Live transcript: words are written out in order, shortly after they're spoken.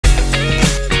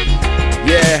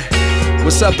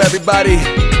What's up, everybody?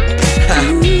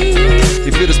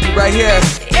 You feel this beat right here?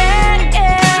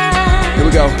 Here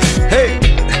we go. Hey!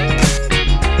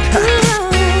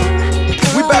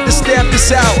 We about to stamp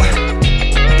this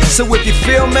out. So if you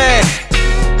feel me,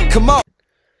 come on.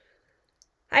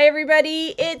 Hi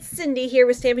everybody, it's Cindy here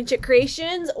with Stampin'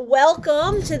 Creations.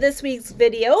 Welcome to this week's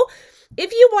video.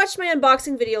 If you watched my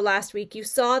unboxing video last week, you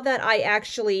saw that I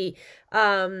actually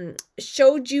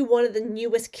showed you one of the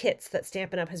newest kits that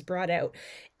Stampin' Up! Has brought out.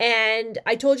 And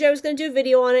I told you I was going to do a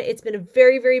video on it. It's been a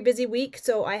very, very busy week,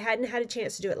 so I hadn't had a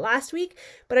chance to do it last week.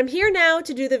 But I'm here now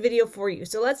to do the video for you.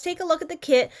 So let's take a look at the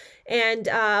kit and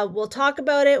we'll talk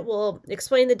about it. We'll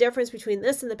explain the difference between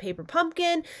this and the paper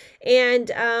pumpkin.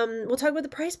 And we'll talk about the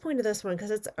price point of this one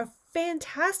because it's a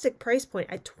fantastic price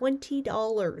point at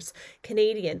 $20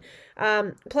 Canadian,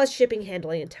 plus shipping,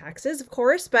 handling, and taxes, of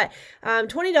course. But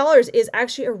 $20 is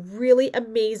actually a really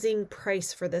amazing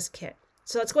price for this kit.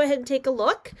 So let's go ahead and take a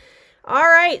look. All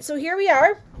right, so here we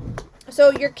are.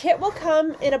 So your kit will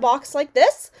come in a box like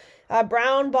this, a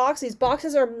brown box. These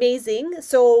boxes are amazing,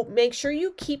 so make sure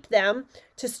you keep them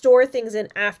to store things in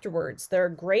afterwards. They're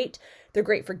great. They're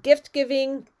great for gift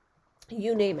giving,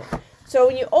 you name it. So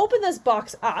when you open this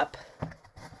box up,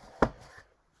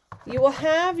 you will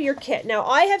have your kit. Now,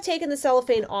 I have taken the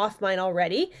cellophane off mine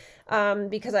already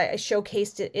because I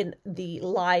showcased it in the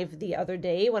live the other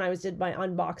day when I did my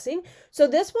unboxing. So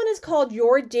this one is called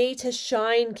Your Day to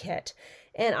Shine Kit.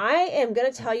 And I am going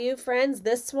to tell you, friends,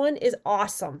 this one is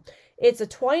awesome. It's a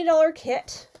 $20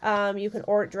 kit. You can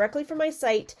order it directly from my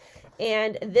site.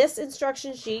 And this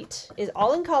instruction sheet is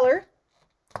all in color,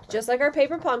 just like our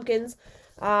paper pumpkins.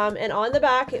 And on the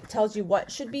back, it tells you what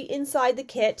should be inside the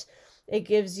kit. It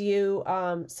gives you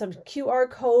some QR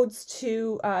codes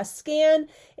to scan.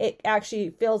 It actually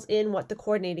fills in what the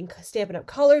coordinating Stampin' Up!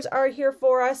 Colors are here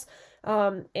for us.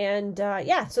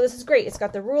 Yeah, so this is great. It's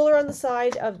got the ruler on the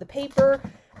side of the paper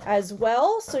as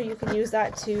well. So you can use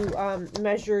that to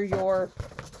measure your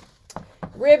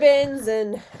ribbons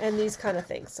and these kind of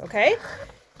things, okay?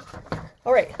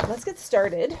 All right, let's get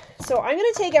started. So I'm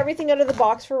going to take everything out of the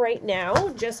box for right now,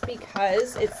 just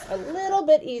because it's a little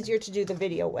bit easier to do the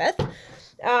video with.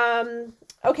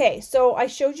 Okay, so I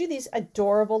showed you these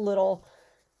adorable little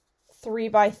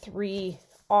 3x3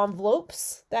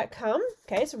 envelopes that come.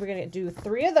 Okay, so we're going to do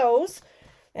 3 of those.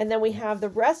 And then we have the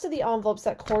rest of the envelopes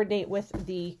that coordinate with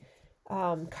the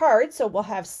card. So we'll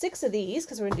have 6 of these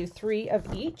because we're going to do 3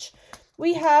 of each.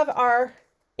 We have our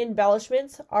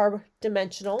embellishments, our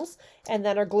dimensionals, and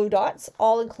then our glue dots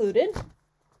all included.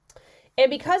 And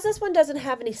because this one doesn't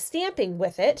have any stamping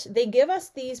with it, they give us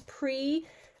these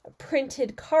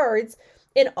pre-printed cards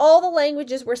in all the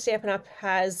languages where Stampin' Up!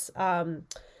 has where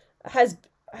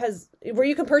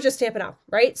you can purchase Stampin' Up!,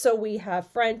 right? So we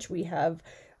have French, we have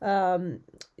I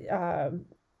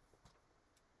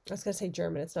was gonna say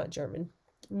German, it's not German.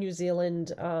 New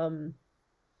Zealand, oh,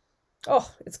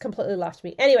 it's completely left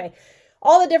me. Anyway,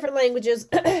 all the different languages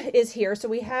is here. So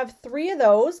we have 3 of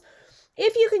those.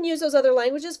 If you can use those other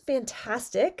languages,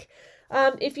 fantastic.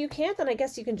 If you can't, then I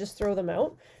guess you can just throw them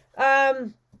out.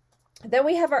 Then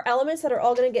we have our elements that are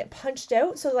all going to get punched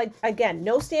out. So like, again,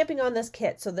 no stamping on this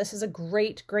kit. So this is a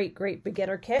great, great, great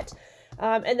beginner kit.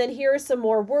 And then here are some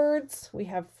more words. We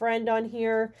have friend on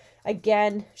here.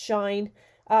 Again, shine.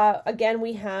 Again,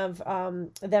 we have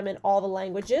them in all the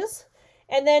languages.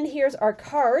 And then here's our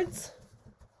cards.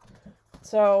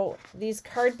 So these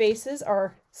card bases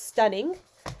are stunning.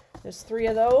 There's 3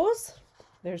 of those.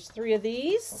 There's 3 of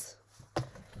these.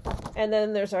 And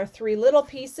then there's our 3 little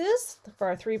pieces for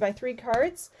our 3x3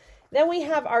 cards. Then we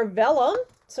have our vellum.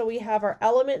 So we have our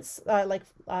elements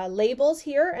labels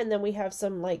here. And then we have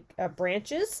some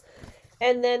branches.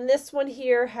 And then this one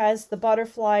here has the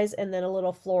butterflies and then a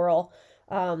little floral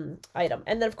item.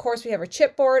 And then of course we have our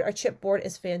chipboard. Our chipboard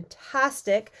is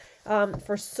fantastic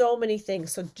for so many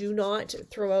things. So do not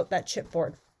throw out that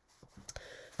chipboard.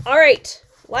 All right,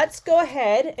 let's go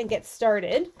ahead and get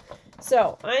started.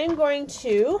 So I'm going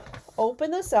to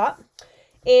open this up,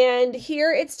 and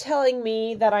here it's telling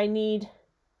me that I need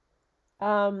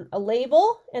a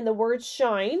label and the word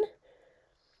shine.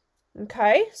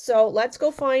 Okay, so let's go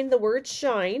find the word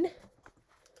shine.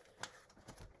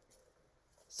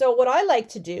 So what I like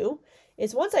to do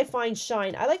is once I find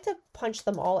shine, I like to punch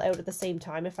them all out at the same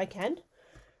time if I can.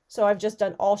 So I've just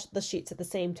done all the sheets at the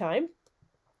same time.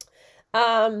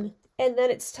 And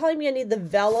then it's telling me I need the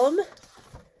vellum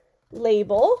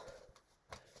label.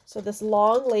 So this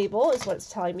long label is what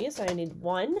it's telling me. So I need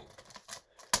 1,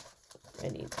 I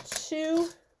need 2,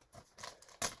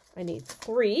 I need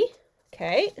 3.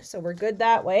 Okay, so we're good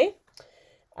that way.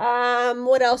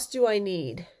 What else do I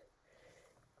need?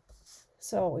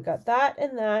 So we got that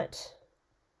and that.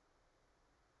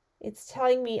 It's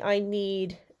telling me I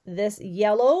need this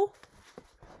yellow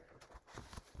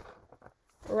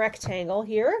rectangle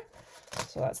here.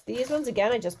 So that's these ones.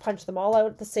 Again, I just punched them all out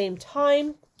at the same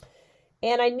time.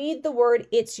 And I need the word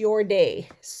 "it's your day."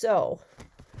 So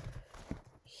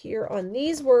here on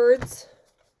these words,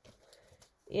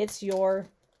 it's your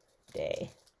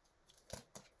day.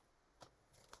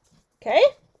 Okay.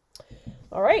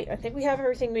 All right, I think we have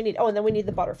everything we need. Oh, and then we need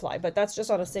the butterfly, but that's just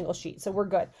on a single sheet, so we're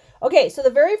good. Okay, so the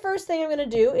very first thing I'm going to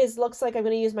do is, looks like I'm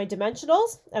going to use my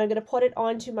dimensionals, and I'm going to put it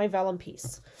onto my vellum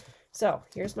piece. So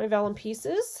here's my vellum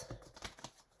pieces.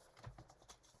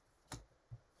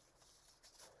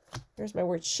 Here's my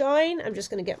word shine. I'm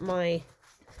just going to get my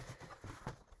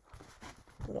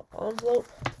little envelope.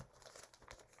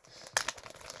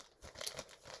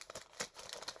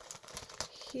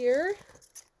 Here.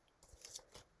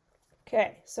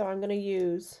 Okay, so I'm going to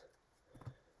use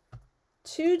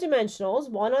 2 dimensionals,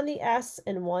 one on the S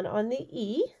and one on the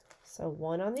E. So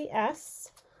one on the S,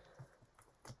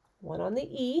 one on the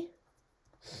E.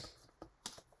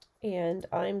 And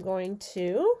I'm going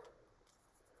to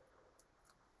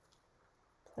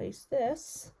place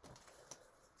this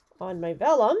on my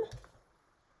vellum.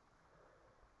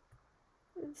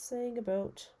 It's saying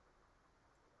about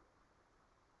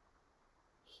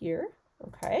here.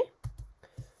 Okay.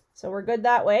 So we're good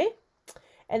that way.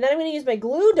 And then I'm going to use my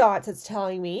glue dots, it's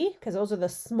telling me, because those are the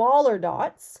smaller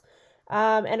dots.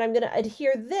 And I'm going to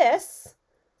adhere this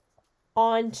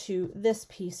onto this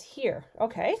piece here.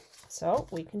 Okay, so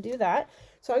we can do that.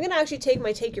 So I'm going to actually take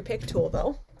my Take Your Pick tool,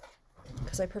 though,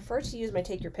 because I prefer to use my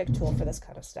Take Your Pick tool for this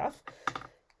kind of stuff.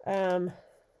 And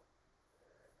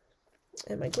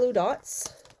my glue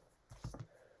dots.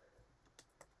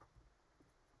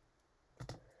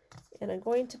 And I'm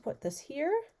going to put this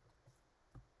here.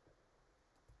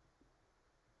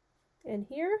 And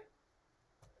here.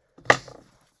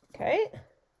 Okay.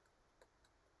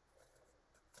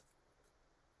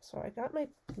 So I got my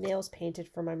nails painted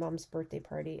for my mom's birthday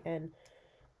party, and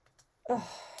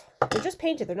they're just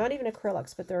painted. They're not even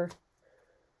acrylics, but they're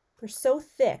so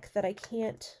thick that I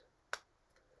can't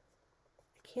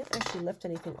actually lift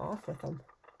anything off with them.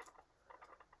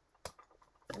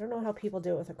 I don't know how people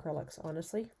do it with acrylics,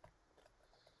 honestly.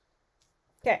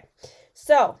 Okay,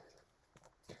 so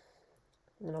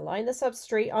I'm going to line this up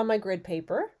straight on my grid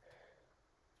paper.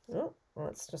 Oh,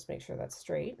 let's just make sure that's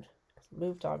straight. It's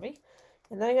moved on me.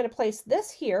 And then I'm going to place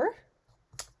this here.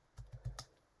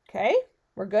 Okay,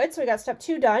 we're good. So we got step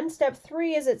 2 done. Step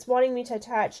 3 is it's wanting me to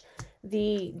attach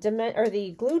the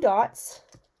glue dots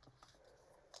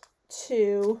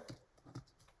to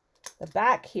the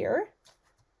back here.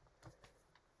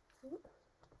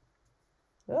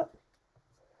 Oh.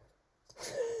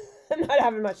 I'm not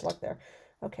having much luck there.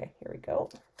 Okay, here we go.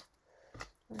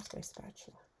 Where's my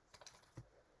spatula?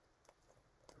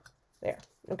 There.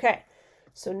 Okay.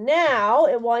 So now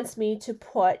it wants me to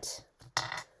put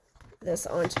this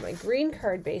onto my green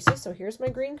card bases. So here's my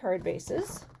green card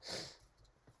bases.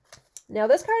 Now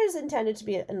this card is intended to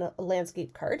be a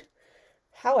landscape card.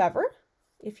 However,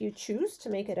 if you choose to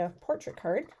make it a portrait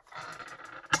card,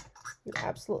 you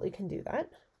absolutely can do that.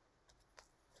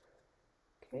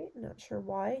 Okay, not sure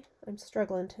why I'm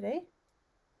struggling today.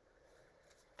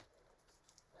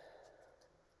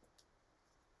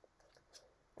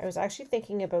 I was actually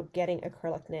thinking about getting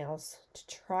acrylic nails to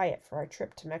try it for our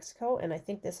trip to Mexico, and I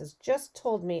think this has just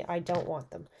told me I don't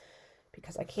want them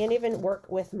because I can't even work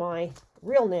with my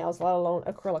real nails, let alone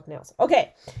acrylic nails.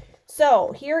 Okay,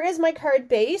 so here is my card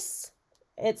base.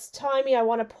 It's telling me I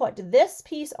want to put this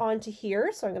piece onto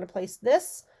here, so I'm going to place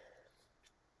this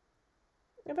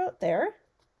about there.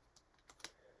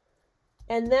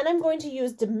 And then I'm going to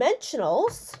use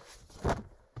dimensionals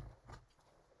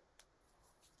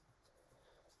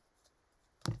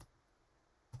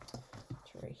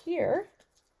right here.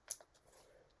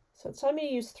 So it's telling me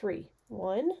to use 3.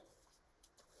 1,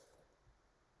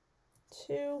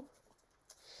 2,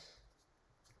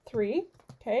 3.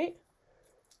 Okay.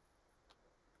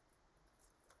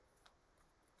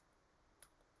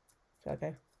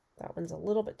 Okay, that one's a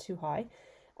little bit too high.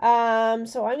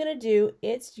 So I'm going to do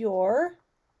 "It's Your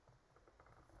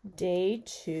Day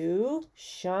to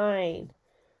Shine."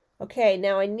 Okay,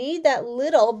 now I need that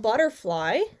little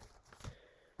butterfly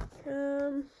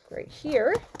right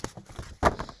here.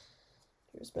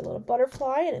 Here's my little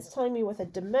butterfly, and it's telling me with a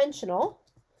dimensional,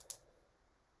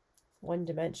 1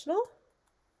 dimensional,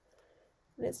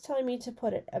 and it's telling me to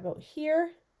put it about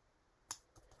here.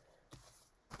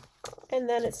 And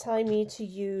then it's telling me to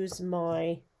use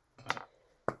my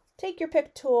Take Your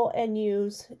Pick tool and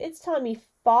use, it's telling me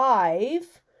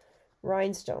 5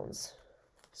 rhinestones.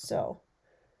 So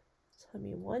tell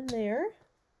me one there,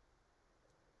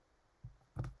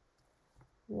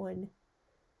 one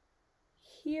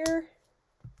here,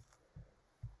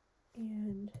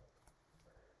 and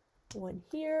one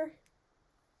here.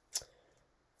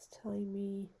 It's telling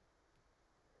me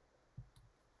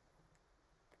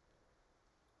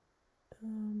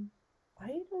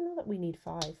I don't know that we need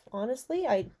 5. Honestly,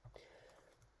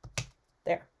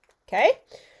 there. Okay.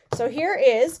 So here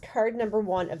is card number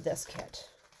 1 of this kit.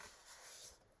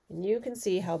 And you can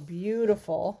see how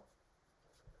beautiful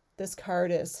this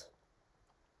card is.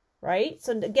 Right?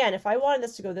 So again, if I wanted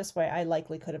this to go this way, I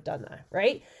likely could have done that,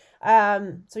 right?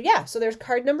 So yeah, so there's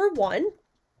card number 1.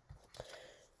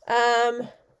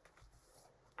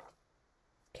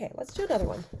 Okay, let's do another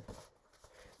one.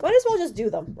 Might as well just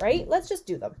do them, right? Let's just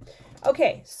do them.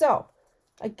 Okay, so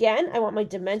again, I want my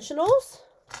dimensionals.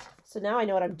 So now I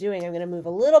know what I'm doing. I'm going to move a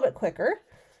little bit quicker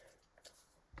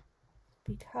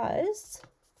because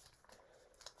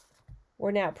we're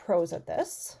now pros at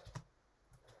this.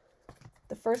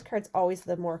 The first card's always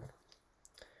the more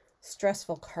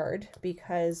stressful card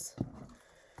because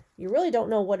you really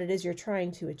don't know what it is you're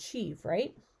trying to achieve,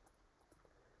 right?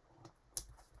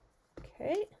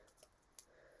 Okay.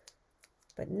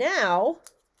 But now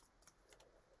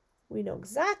we know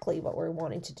exactly what we're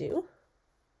wanting to do.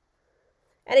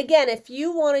 And again, if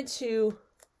you wanted to,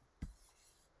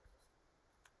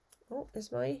 oh,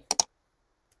 is my,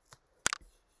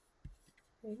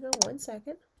 there you go, 1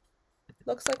 second.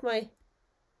 Looks like my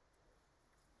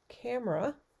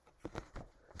camera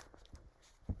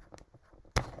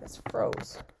has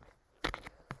froze.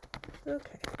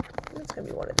 Okay, it's gonna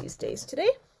be one of these days today.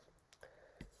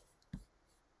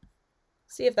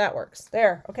 See if that works.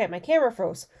 There. Okay, my camera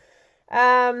froze.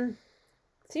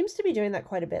 Seems to be doing that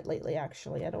quite a bit lately,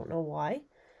 actually. I don't know why.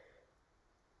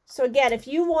 So again, if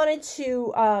you wanted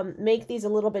to make these a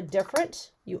little bit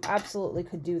different, you absolutely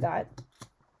could do that.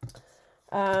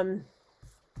 I'm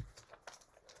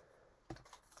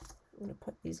going to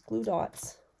put these glue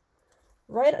dots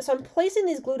right. So I'm placing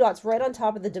these glue dots right on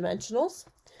top of the dimensionals.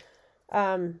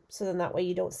 So then that way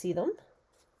you don't see them.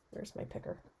 Where's my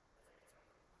picker?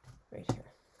 Right here.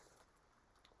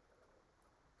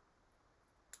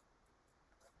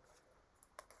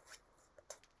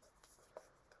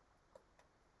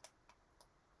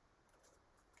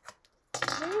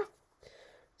 Okay.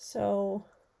 So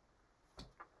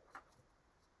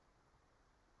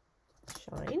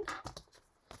shine.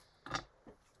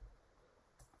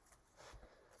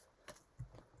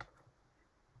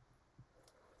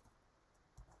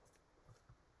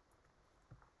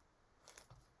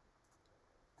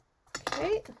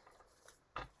 Okay.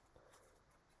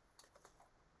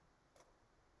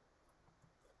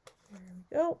 There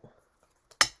we go.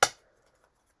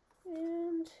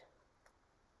 And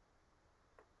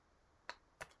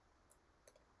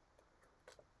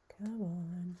come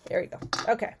on. There you go.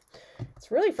 Okay.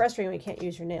 It's really frustrating when you can't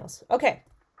use your nails. Okay.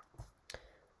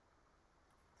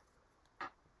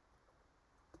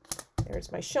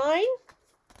 There's my shine.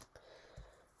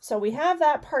 So we have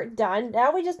that part done.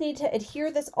 Now we just need to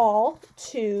adhere this all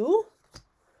to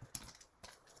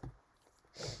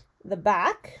the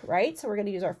back, right? So we're going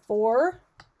to use our 4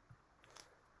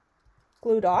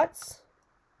 glue dots.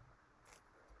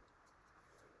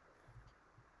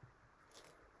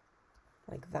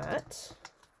 Like that.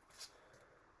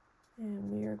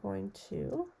 And we are going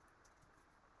to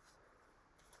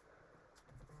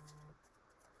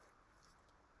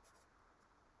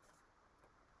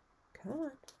come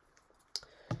on.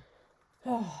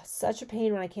 Oh, such a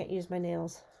pain when I can't use my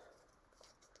nails.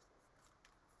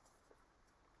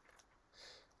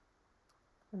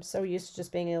 I'm so used to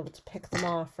just being able to pick them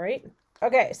off, right?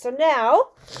 Okay, so now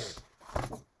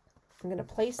I'm going to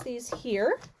place these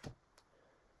here.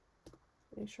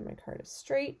 Make sure my card is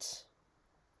straight.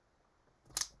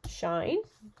 Shine.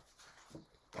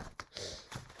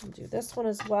 I'll do this one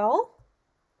as well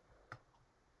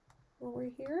while we're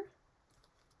here.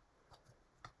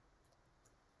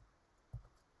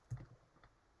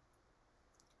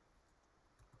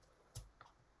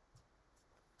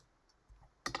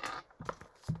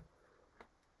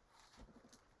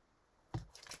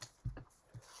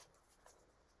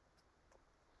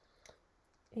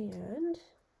 And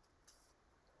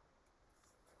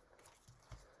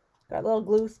got little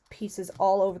glue pieces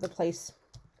all over the place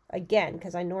again,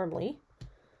 because I normally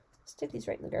stick these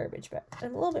right in the garbage, but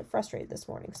I'm a little bit frustrated this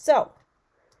morning. So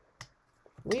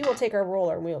we will take our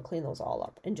roller and we will clean those all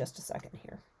up in just a second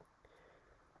here.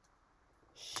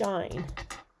 Shine.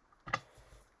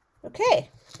 Okay.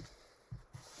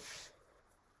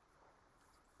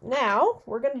 Now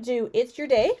we're going to do It's Your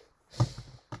Day.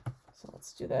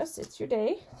 let's do this. It's your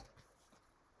day.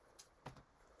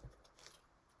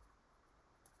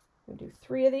 We'll do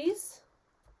 3 of these.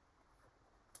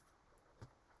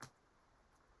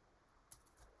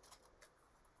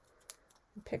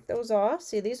 Pick those off.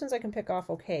 See, these ones I can pick off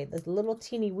okay. The little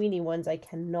teeny weeny ones I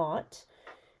cannot.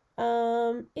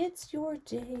 It's your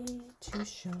day to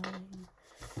shine.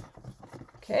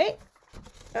 Okay.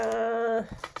 So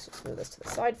let's move this to the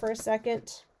side for a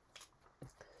second.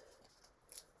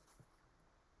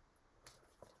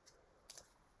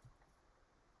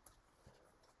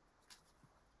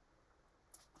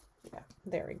 Yeah,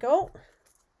 there we go.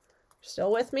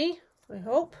 Still with me, I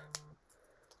hope.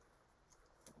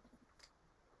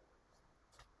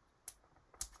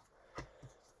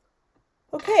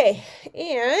 Okay,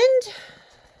 and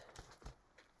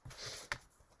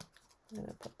I'm going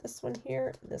to put this one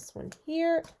here,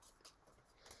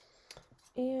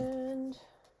 and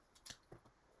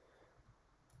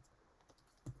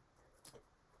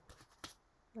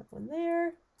that one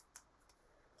there.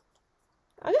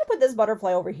 I'm going to put this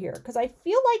butterfly over here because I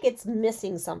feel like it's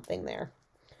missing something there.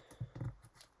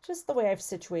 Just the way I've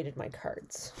situated my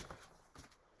cards.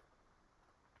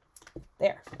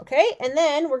 There, okay, and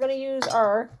then we're going to use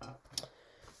our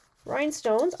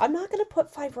rhinestones. I'm not going to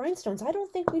put 5 rhinestones. I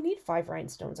don't think we need 5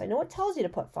 rhinestones. I know it tells you to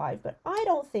put 5, but I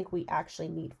don't think we actually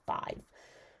need 5.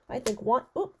 I think one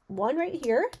right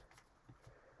here.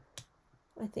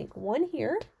 I think 1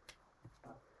 here.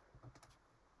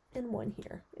 And 1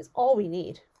 here is all we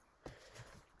need.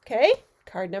 Okay,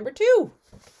 card number 2.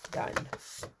 Done.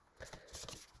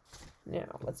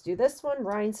 Now, let's do this one.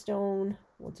 Rhinestone.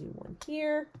 We'll do 1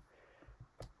 here.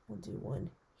 We'll do 1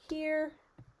 here,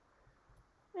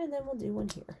 and then we'll do 1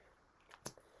 here.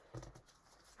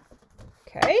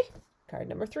 Okay, card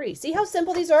number 3. See how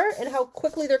simple these are and how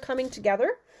quickly they're coming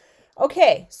together?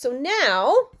 Okay, so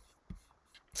now,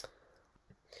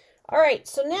 all right,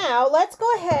 so now let's go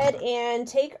ahead and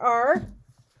take our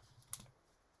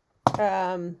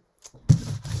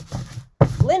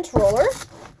lint roller.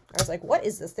 I was like, what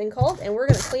is this thing called? And we're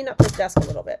going to clean up this desk a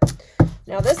little bit.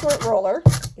 Now this lint roller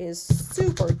is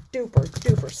super duper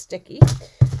duper sticky.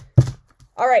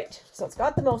 All right, so it's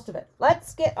got the most of it.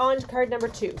 Let's get on to card number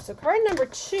 2. So card number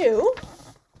 2,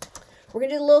 we're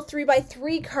gonna do a little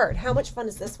 3x3 card. How much fun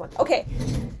is this one? Okay,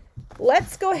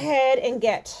 let's go ahead and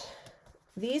get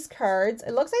these cards.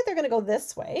 It looks like they're gonna go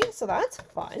this way, so that's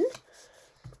fun.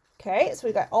 Okay, so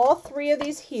we got all 3 of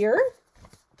these here.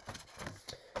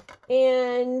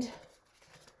 And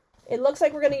it looks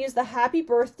like we're going to use the happy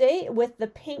birthday with the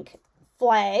pink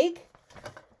flag.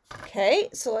 Okay,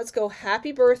 so let's go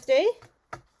happy birthday.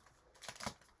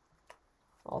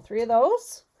 All 3 of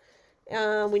those.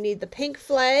 We need the pink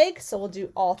flag, so we'll do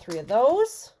all 3 of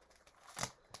those.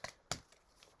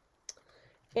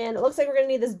 And it looks like we're going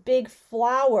to need this big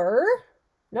flower.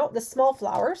 No, the small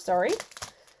flower, sorry.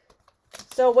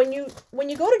 So when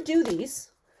you go to do these,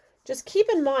 just keep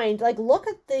in mind, like, look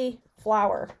at the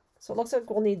flower. So it looks like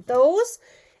we'll need those.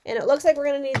 And it looks like we're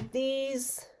going to need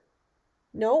these.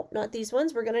 No, not these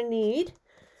ones. We're going to need,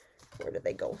 where did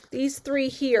they go? These 3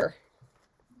 here.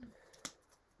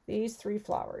 These 3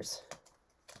 flowers.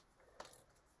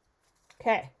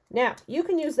 Okay. Now, you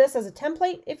can use this as a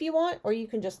template if you want, or you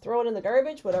can just throw it in the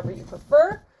garbage, whatever you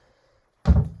prefer.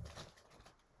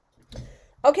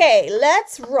 Okay,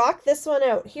 let's rock this one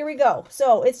out. Here we go.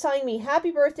 So it's telling me happy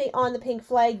birthday on the pink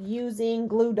flag using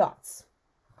glue dots.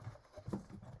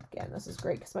 Again, this is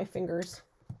great because my fingers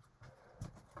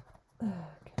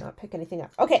cannot pick anything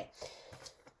up. Okay,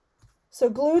 so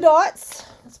glue dots.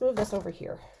 Let's move this over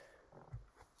here.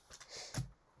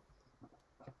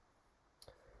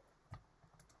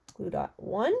 Glue dot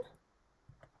 1.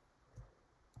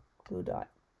 Glue dot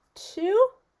 2.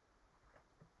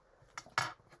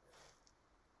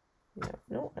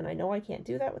 No, and I know I can't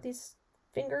do that with these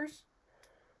fingers.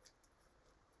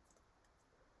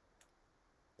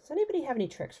 Does anybody have any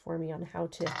tricks for me on how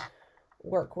to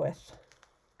work with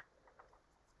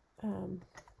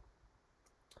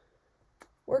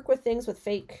things with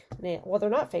fake nails? Well, they're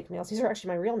not fake nails. These are actually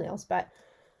my real nails, but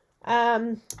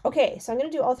okay, so I'm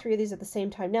going to do all 3 of these at the same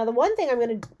time. Now, the one thing I'm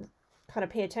going to kind of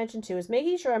pay attention to is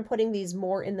making sure I'm putting these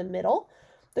more in the middle,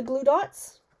 the glue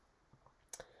dots,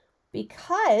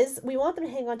 because we want them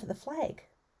to hang on to the flag,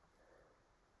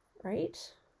 right?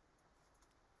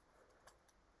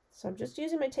 So I'm just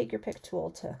using my take your pick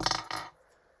tool to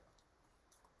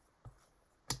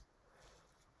put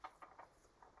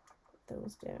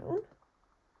those down.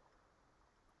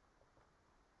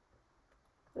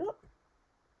 Oh.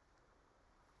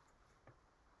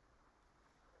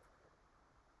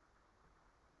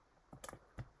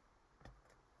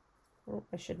 Oh,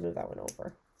 I should move that one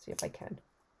over. See if I can.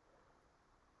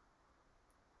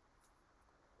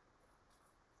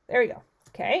 There we go.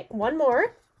 Okay, one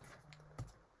more.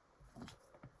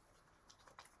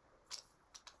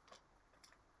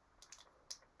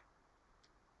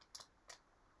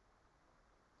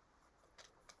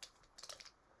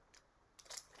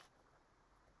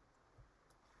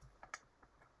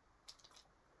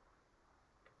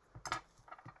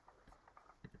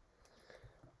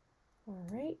 All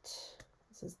right,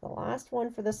 this is the last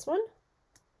one for this one.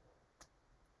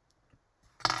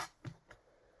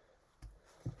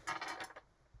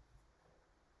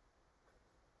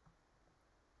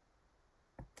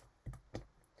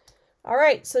 All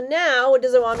right, so now what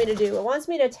does it want me to do? It wants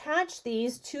me to attach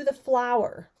these to the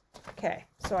flower. Okay,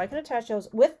 so I can attach those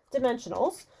with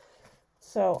dimensionals.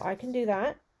 So I can do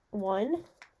that. 1,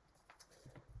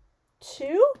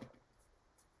 2.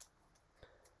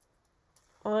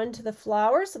 Onto the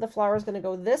flower. So the flower is going to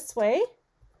go this way.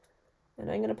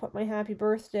 And I'm going to put my happy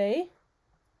birthday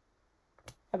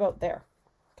about there.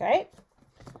 Okay,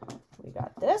 we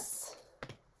got this.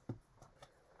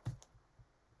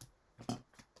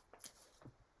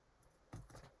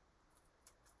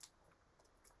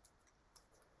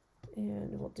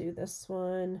 And we'll do this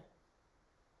one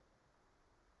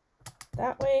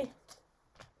that way.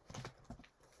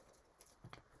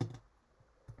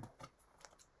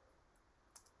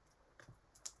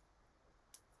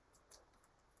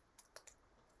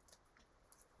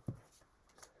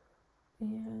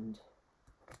 And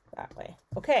that way.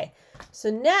 Okay,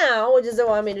 so now what does it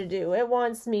want me to do? It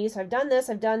wants me, so I've done this,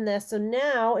 so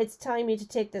now it's telling me to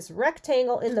take this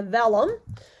rectangle in the vellum.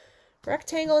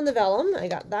 Rectangle in the vellum, I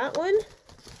got that one.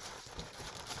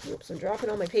 Oops, I'm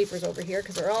dropping all my papers over here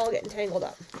because they're all getting tangled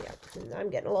up. Yeah, I'm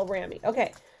getting a little rammy.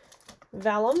 Okay,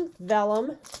 vellum,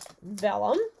 vellum,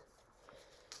 vellum.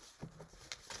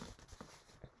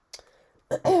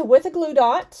 With a glue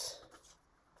dot.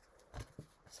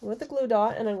 So with the glue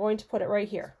dot, and I'm going to put it right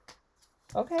here.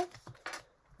 Okay,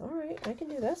 all right, I can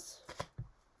do this.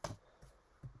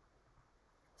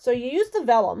 So you use the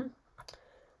vellum.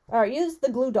 Or use the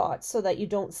glue dots so that you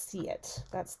don't see it.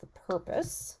 That's the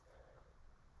purpose.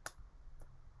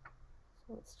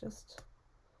 So let's just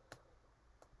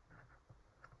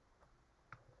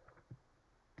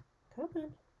come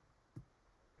on.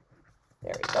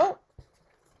 There we go.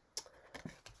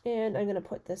 And I'm going to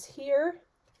put this here.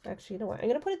 Actually, you know what? I'm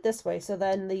going to put it this way. So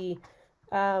then the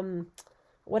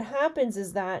what happens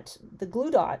is that the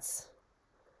glue dots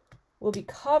will be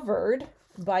covered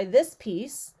by this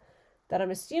piece that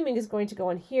I'm assuming is going to go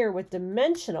on here with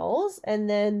dimensionals, and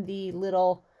then the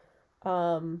little,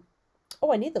 oh,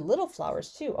 I need the little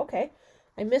flowers too. Okay,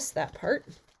 I missed that part.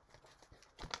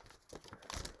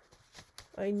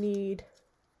 I need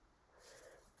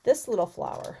this little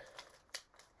flower.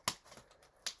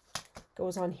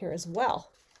 Goes on here as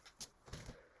well.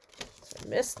 So I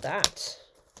missed that.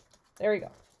 There we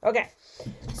go. Okay,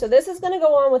 so this is going to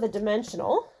go on with a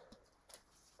dimensional.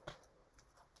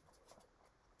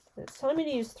 It's telling me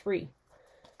to use 3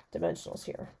 dimensionals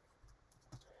here.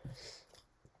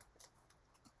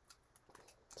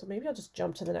 So maybe I'll just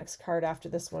jump to the next card after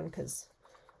this one because,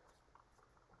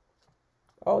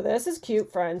 oh, this is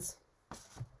cute, friends.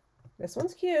 This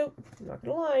one's cute. I'm not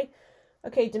going to lie.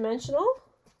 Okay, dimensional.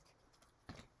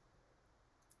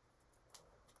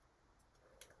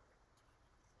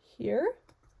 Here.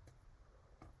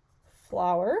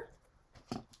 Flower.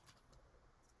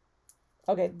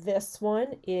 Okay, this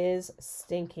one is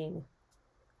stinking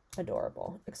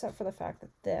adorable, except for the fact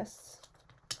that this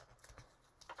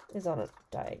is on a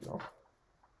diagonal.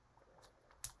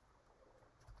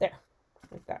 There,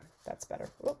 like that. That's better.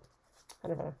 Oh,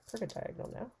 kind of on a crooked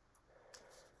diagonal now.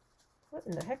 What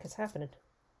in the heck is happening?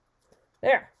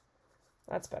 There,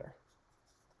 that's better.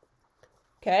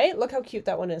 Okay, look how cute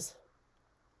that one is.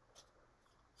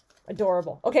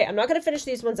 Adorable. Okay, I'm not going to finish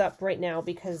these ones up right now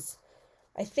because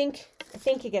I think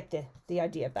you get the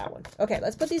idea of that one. Okay,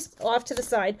 let's put these off to the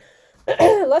side.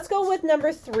 Let's go with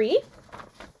number 3.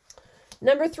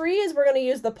 Number 3 is we're going to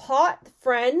use the pot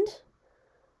friend,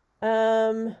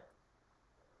 the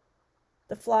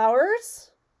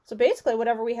flowers. So basically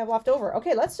whatever we have left over.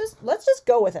 Okay, let's just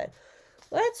go with it.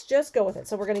 Let's just go with it.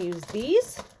 So we're going to use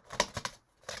these.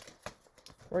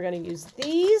 We're going to use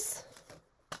these.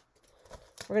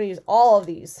 We're going to use all of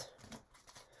these.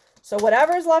 So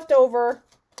whatever is left over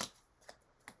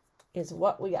is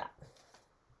what we got.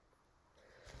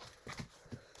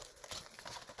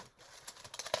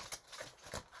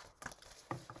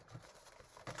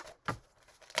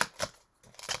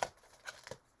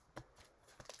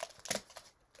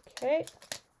 Okay.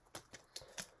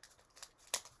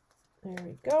 There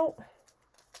we go.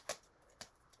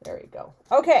 There we go.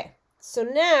 Okay, so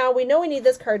now we know we need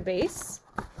this card base.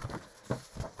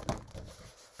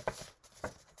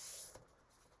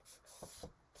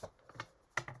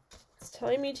 It's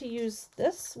telling me to use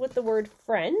this with the word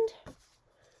friend.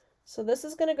 So this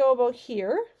is going to go about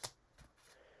here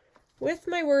with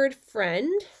my word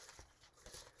friend,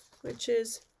 which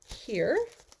is here.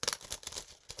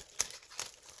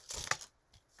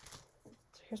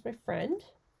 So here's my friend.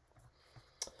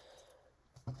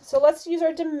 So let's use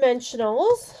our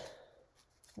dimensionals.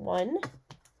 1,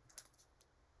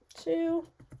 2,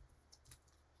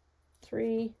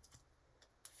 3,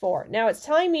 4. Now it's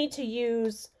telling me to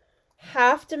use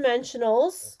half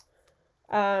dimensionals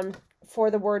for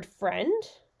the word friend.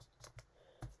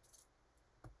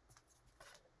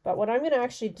 But what I'm going to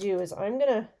actually do is I'm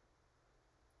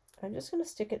just going to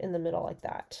stick it in the middle like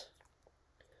that.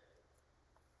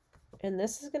 And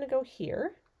this is going to go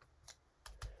here.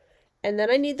 And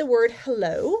then I need the word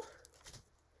hello,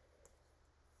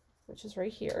 which is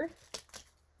right here.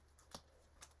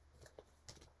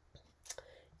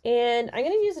 And I'm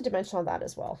going to use a dimensional on that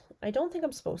as well. I don't think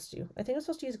I'm supposed to. I think I'm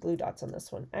supposed to use glue dots on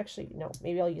this one. Actually, no,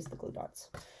 maybe I'll use the glue dots.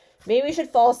 Maybe we should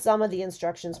follow some of the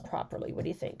instructions properly. What do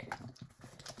you think?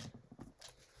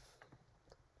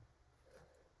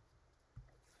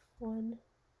 One,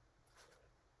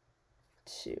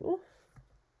 2.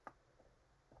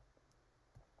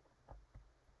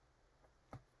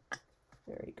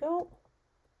 There we go.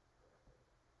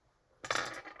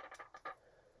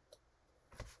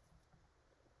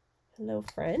 Hello,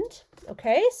 friend.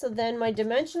 Okay, so then my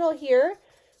dimensional here,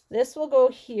 this will go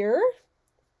here.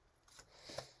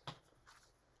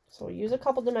 So we'll use a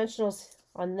couple dimensionals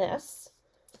on this.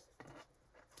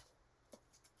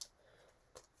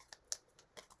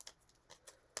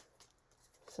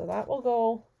 So that will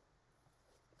go,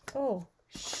 oh,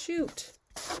 shoot.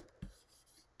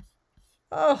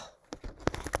 Oh,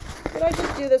 could I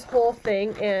just do this whole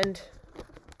thing and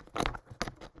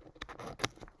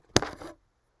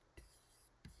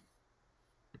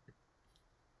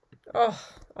oh,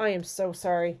 I am so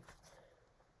sorry.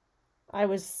 I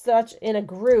was such in a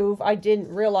groove, I didn't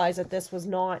realize that this was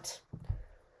not,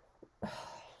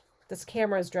 this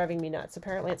camera is driving me nuts.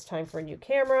 Apparently it's time for a new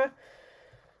camera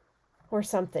or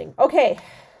something. Okay,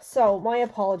 so my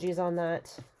apologies on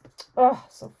that. Oh,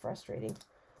 so frustrating.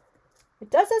 It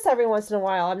does this every once in a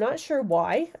while. I'm not sure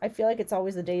why. I feel like it's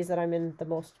always the days that I'm in the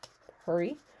most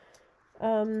hurry.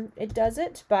 It does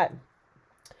it, but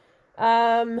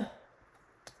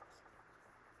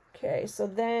okay, so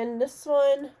then this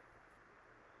one.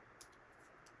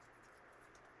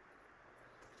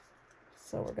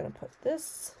 So we're going to put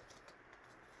this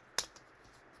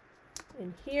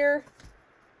in here.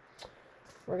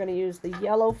 We're going to use the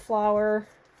yellow flower.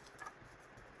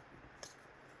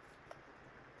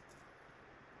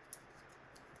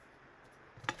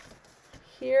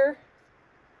 Here.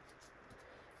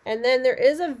 And then there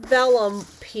is a vellum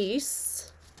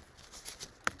piece.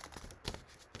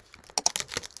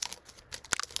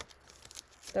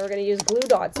 That we're going to use glue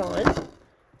dots on.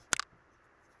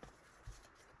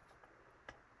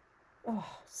 Oh,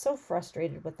 so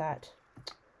frustrated with that.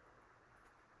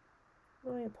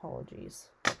 My apologies.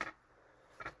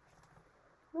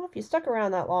 Well, if you stuck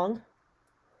around that long,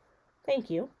 thank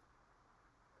you.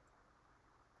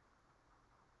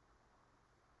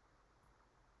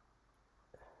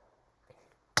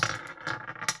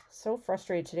 So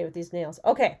frustrated today with these nails.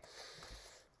 Okay.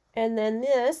 And then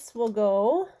this will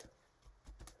go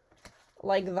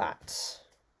like that.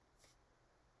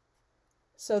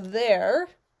 So there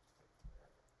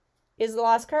is the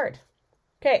last card.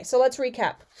 Okay, so let's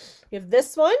recap. We have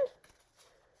this one,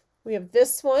 we have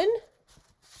this one,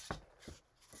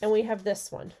 and we have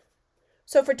this one.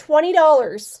 So for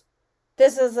 $20,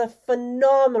 this is a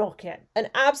phenomenal kit, an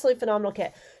absolutely phenomenal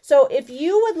kit. So if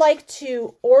you would like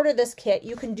to order this kit,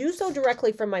 you can do so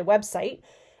directly from my website,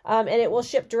 and it will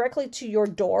ship directly to your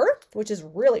door, which is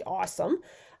really awesome.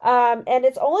 And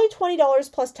it's only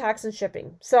 $20 plus tax and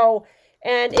shipping. So,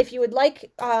 and if you would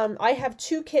like, I have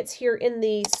 2 kits here in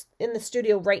the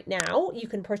studio right now. You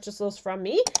can purchase those from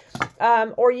me,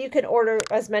 or you can order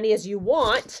as many as you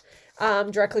want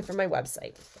directly from my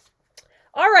website.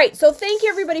 All right, so thank you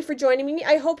everybody for joining me.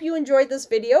 I hope you enjoyed this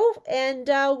video, and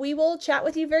we will chat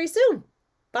with you very soon.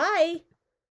 Bye.